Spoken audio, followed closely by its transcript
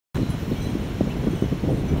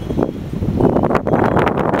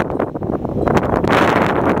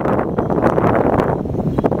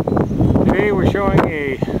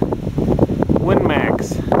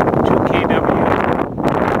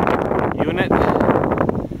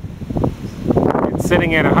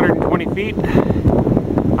sitting at 120 feet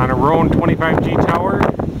on a Roan 25G tower.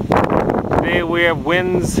 Today we have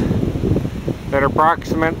winds that are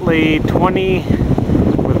approximately 20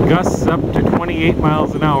 with gusts up to 28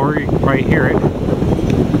 miles an hour. You can probably hear it.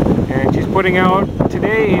 And she's putting out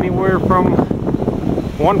today anywhere from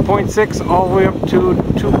 1.6 all the way up to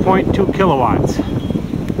 2.2 kilowatts.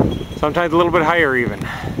 Sometimes a little bit higher even.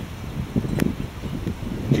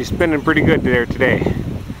 She's spinning pretty good there today.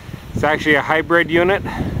 It's actually a hybrid unit.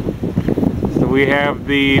 So we have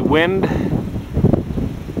the wind,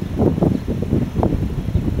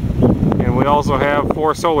 and we also have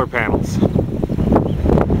 4 solar panels.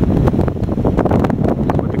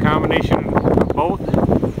 With the combination of both,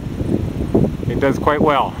 it does quite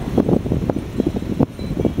well.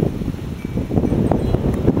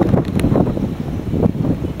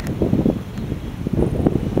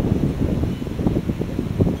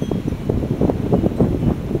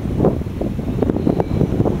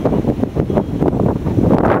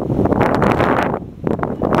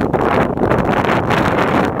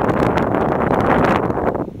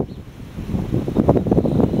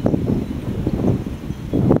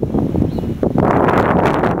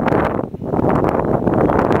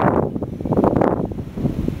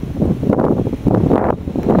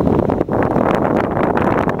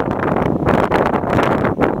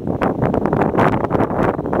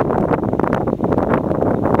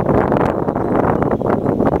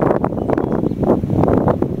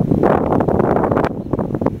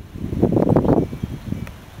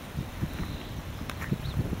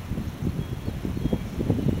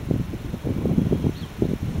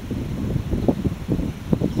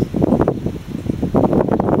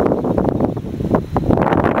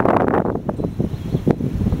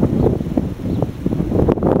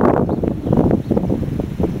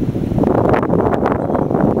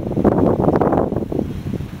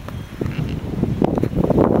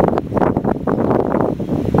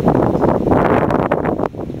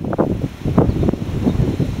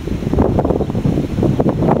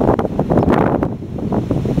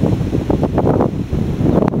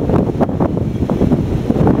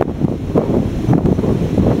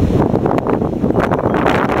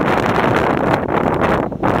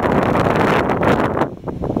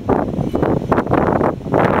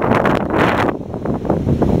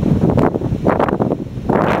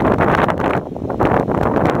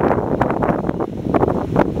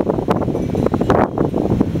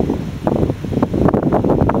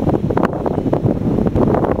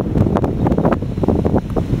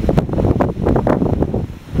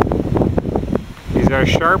 These are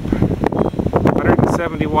sharp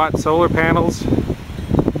 170 watt solar panels.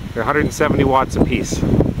 They're 170 watts a piece.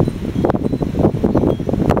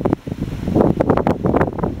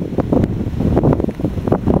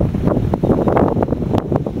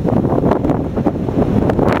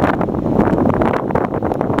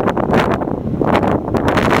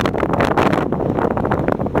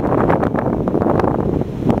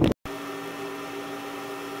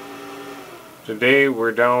 Today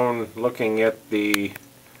we're down looking at the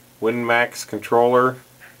WindMax controller.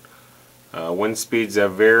 Wind speeds are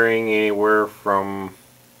varying anywhere from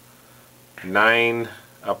 9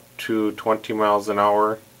 up to 20 miles an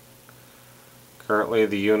hour. Currently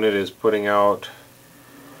the unit is putting out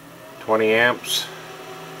 20 amps,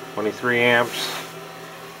 23 amps,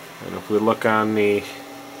 and if we look on the,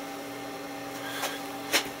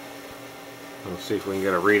 let's see if we can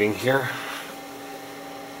get a reading here.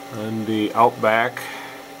 On the Outback,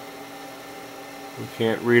 we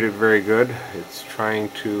can't read it very good. It's trying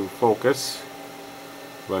to focus,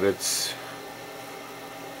 but it's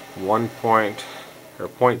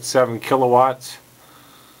 0.7 kilowatts,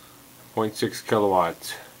 0.6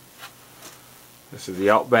 kilowatts. This is the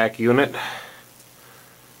Outback unit.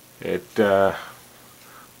 It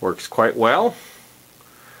works quite well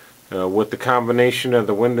with the combination of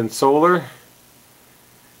the wind and solar.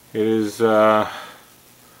 It is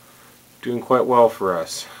doing quite well for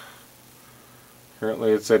us.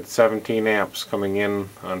 Currently it's at 17 amps coming in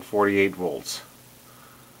on 48 volts.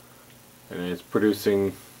 And it's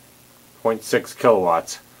producing 0.6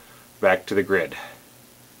 kilowatts back to the grid.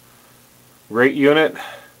 Great unit.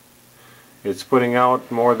 It's putting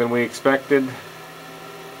out more than we expected.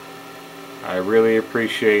 I really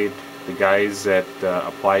appreciate the guys at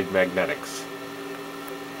Applied Magnetics.